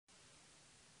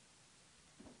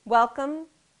Welcome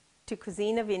to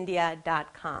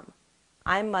cuisineofindia.com.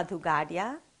 I'm Madhu.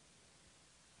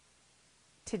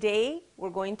 Today we're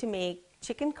going to make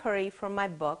chicken curry from my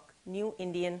book, New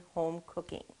Indian Home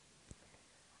Cooking.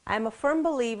 I'm a firm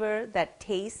believer that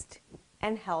taste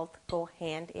and health go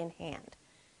hand in hand.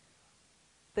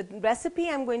 The recipe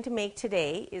I'm going to make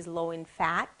today is low in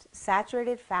fat,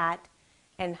 saturated fat,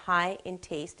 and high in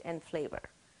taste and flavor.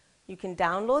 You can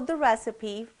download the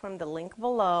recipe from the link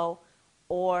below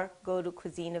or go to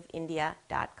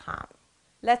cuisineofindia.com.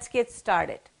 Let's get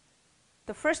started.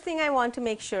 The first thing I want to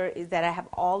make sure is that I have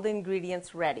all the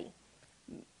ingredients ready,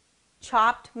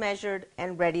 chopped, measured,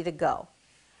 and ready to go.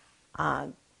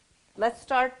 Let's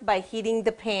start by heating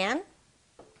the pan.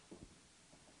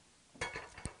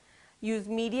 Use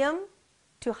medium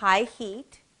to high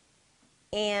heat,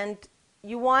 and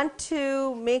you want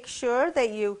to make sure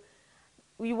that you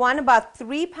want about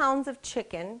 3 pounds of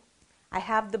chicken. I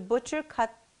have the butcher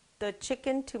cut the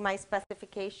chicken to my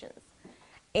specifications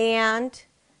and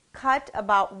cut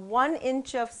about 1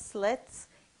 inch of slits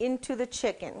into the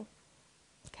chicken.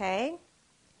 Okay?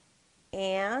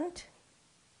 And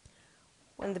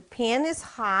when the pan is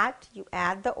hot, you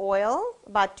add the oil,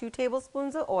 about 2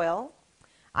 tablespoons of oil.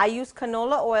 I use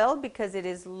canola oil because it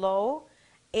is low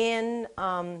in,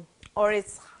 or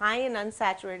it's high in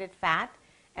unsaturated fat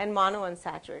and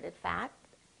monounsaturated fat,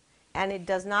 and it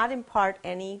does not impart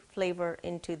any flavor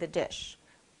into the dish.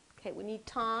 Okay, we need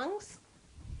tongs.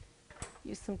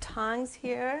 Use some tongs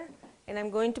here, and I'm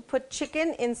going to put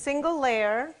chicken in single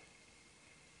layer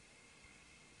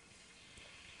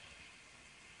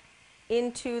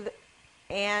and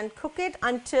cook it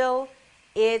until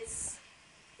it's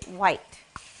white.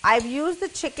 I've used the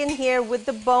chicken here with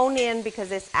the bone in because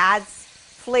it adds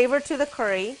flavor to the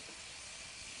curry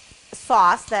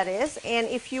sauce, that is. And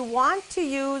if you want to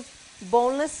use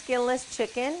boneless, skinless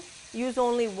chicken, use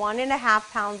only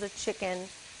 1.5 pounds of chicken,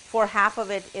 for half of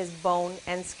it is bone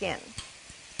and skin.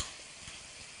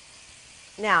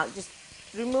 Now just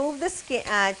remove the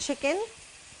chicken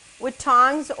with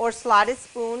tongs or slotted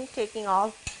spoon,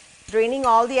 draining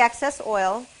all the excess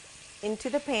oil into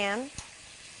the pan.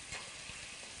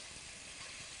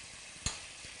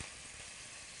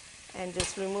 And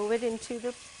just remove it into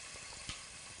the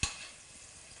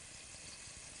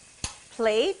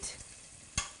plate.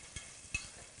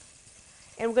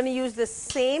 And we're going to use the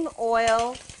same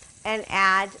oil and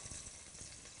add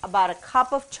about 1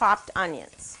 cup of chopped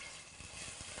onions.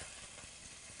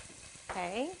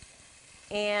 Okay,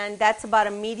 and that's about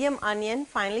a medium onion,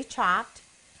 finely chopped,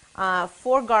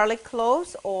 4 garlic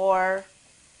cloves or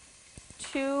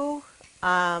 2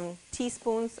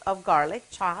 teaspoons of garlic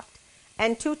chopped,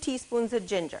 and 2 teaspoons of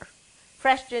ginger,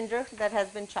 fresh ginger that has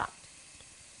been chopped.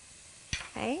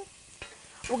 Okay.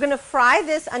 We're going to fry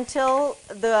this until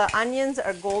the onions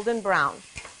are golden brown.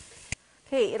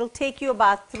 Okay, it'll take you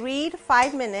about 3 to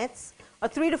 5 minutes or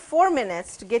 3 to 4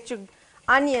 minutes to get your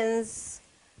onions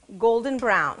golden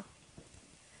brown.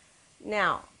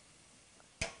 Now,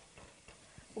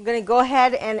 we're going to go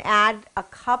ahead and add 1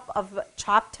 cup of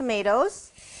chopped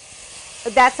tomatoes.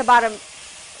 That's about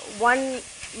 1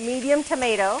 medium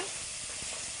tomato,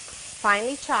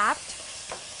 finely chopped.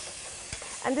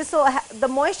 And this will the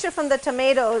moisture from the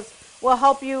tomatoes will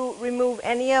help you remove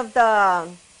any of the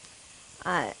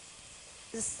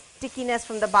stickiness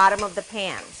from the bottom of the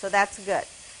pan. So that's good.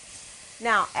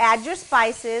 Now add your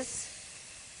spices,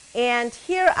 and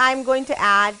here I'm going to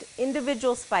add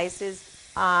individual spices.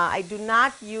 I do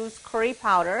not use curry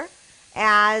powder,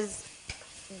 as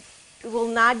it will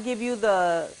not give you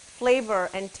the flavor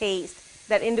and taste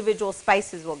that individual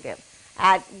spices will give.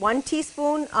 Add 1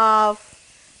 teaspoon of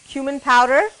cumin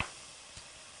powder,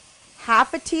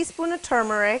 half a teaspoon of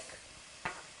turmeric,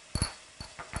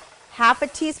 half a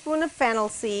teaspoon of fennel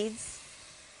seeds,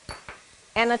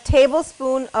 and a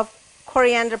tablespoon of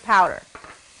coriander powder.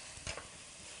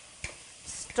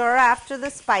 Stir after the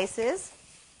spices.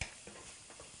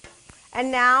 And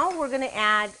now we're going to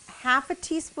add half a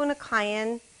teaspoon of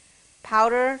cayenne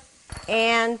powder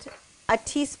and a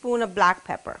teaspoon of black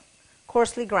pepper,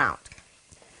 coarsely ground.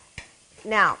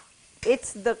 Now,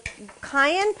 it's the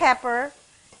cayenne pepper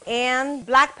and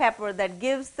black pepper that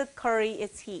gives the curry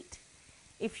its heat.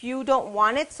 If you don't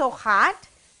want it so hot,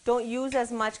 don't use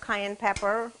as much cayenne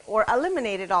pepper or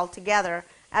eliminate it altogether,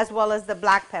 as well as the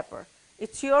black pepper.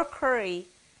 It's your curry.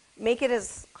 Make it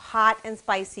as hot and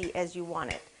spicy as you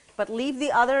want it. But leave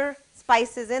the other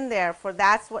spices in there, for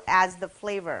that's what adds the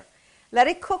flavor. Let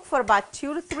it cook for about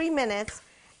 2 to 3 minutes,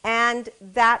 and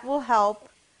that will help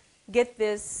get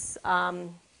this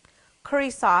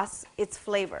curry sauce its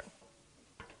flavor.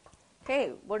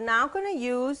 Okay, we're now going to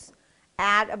use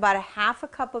add about a half a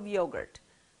cup of yogurt.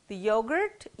 The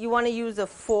yogurt, you want to use a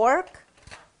fork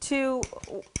to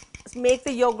make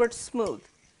the yogurt smooth.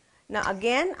 Now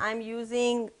again, I'm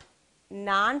using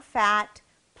non-fat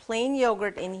plain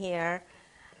yogurt in here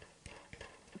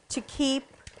to keep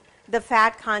the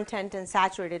fat content and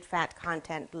saturated fat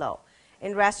content low.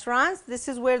 In restaurants, this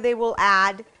is where they will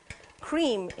add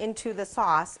cream into the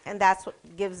sauce, and that's what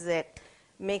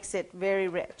makes it very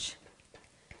rich.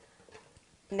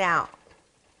 Now,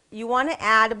 you want to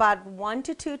add about 1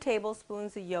 to 2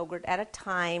 tablespoons of yogurt at a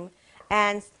time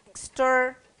and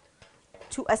stir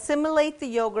to assimilate the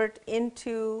yogurt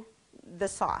into the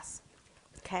sauce.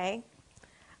 Okay?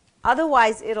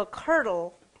 Otherwise, it'll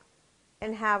curdle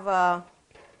and have a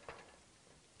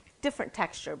different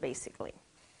texture, basically.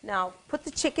 Now, put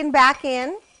the chicken back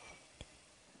in.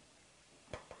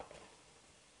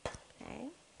 Okay.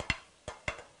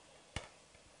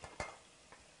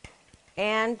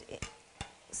 And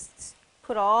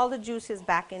put all the juices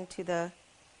back into the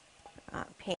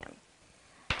pan.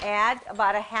 Add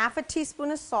about a half a teaspoon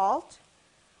of salt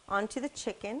onto the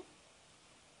chicken.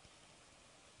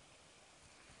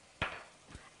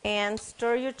 And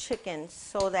stir your chicken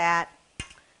so that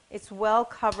it's well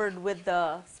covered with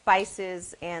the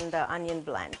spices and the onion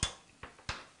blend.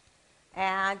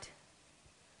 Add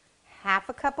half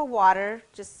a cup of water,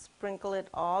 just sprinkle it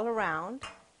all around.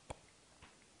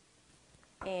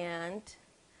 And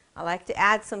I like to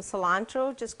add some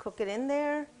cilantro, just cook it in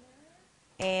there.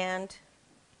 And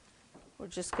we're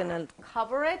just going to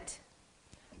cover it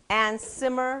and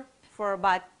simmer for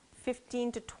about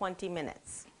 15 to 20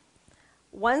 minutes.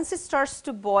 Once it starts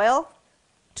to boil,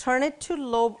 turn it to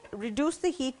low, reduce the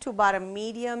heat to about a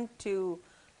medium to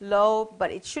low,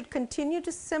 but it should continue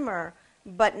to simmer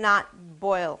but not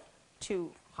boil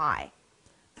too high.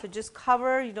 So just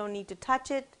cover, you don't need to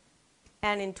touch it,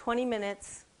 and in 20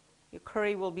 minutes your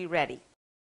curry will be ready.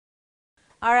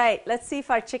 All right, let's see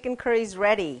if our chicken curry is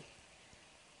ready.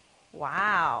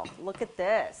 Wow, look at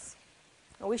this.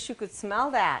 I wish you could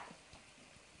smell that.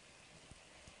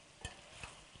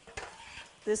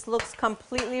 This looks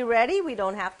completely ready. We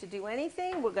don't have to do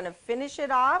anything. We're going to finish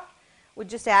it off with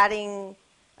just adding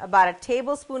about a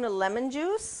tablespoon of lemon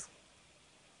juice.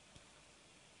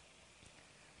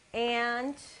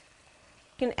 And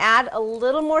you can add a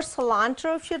little more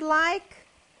cilantro if you'd like.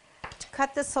 To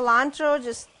cut the cilantro,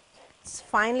 just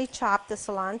finely chop the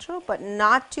cilantro, but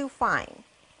not too fine.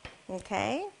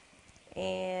 Okay?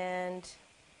 And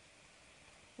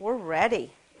we're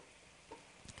ready.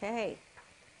 Okay.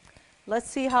 Let's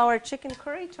see how our chicken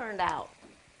curry turned out.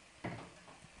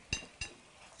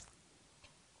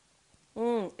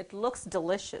 It looks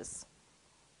delicious.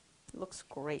 It looks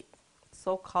great.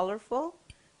 So colorful.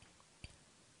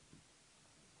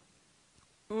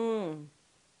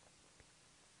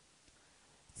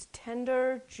 It's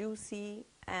tender, juicy,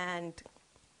 and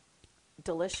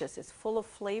delicious. It's full of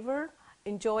flavor.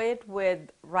 Enjoy it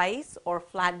with rice or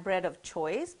flatbread of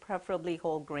choice, preferably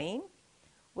whole grain.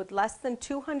 With less than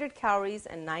 200 calories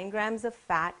and 9 grams of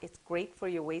fat, it's great for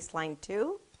your waistline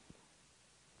too.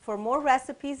 For more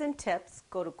recipes and tips,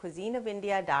 go to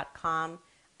cuisineofindia.com.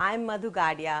 I'm Madhu.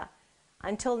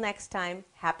 Until next time,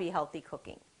 happy healthy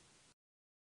cooking.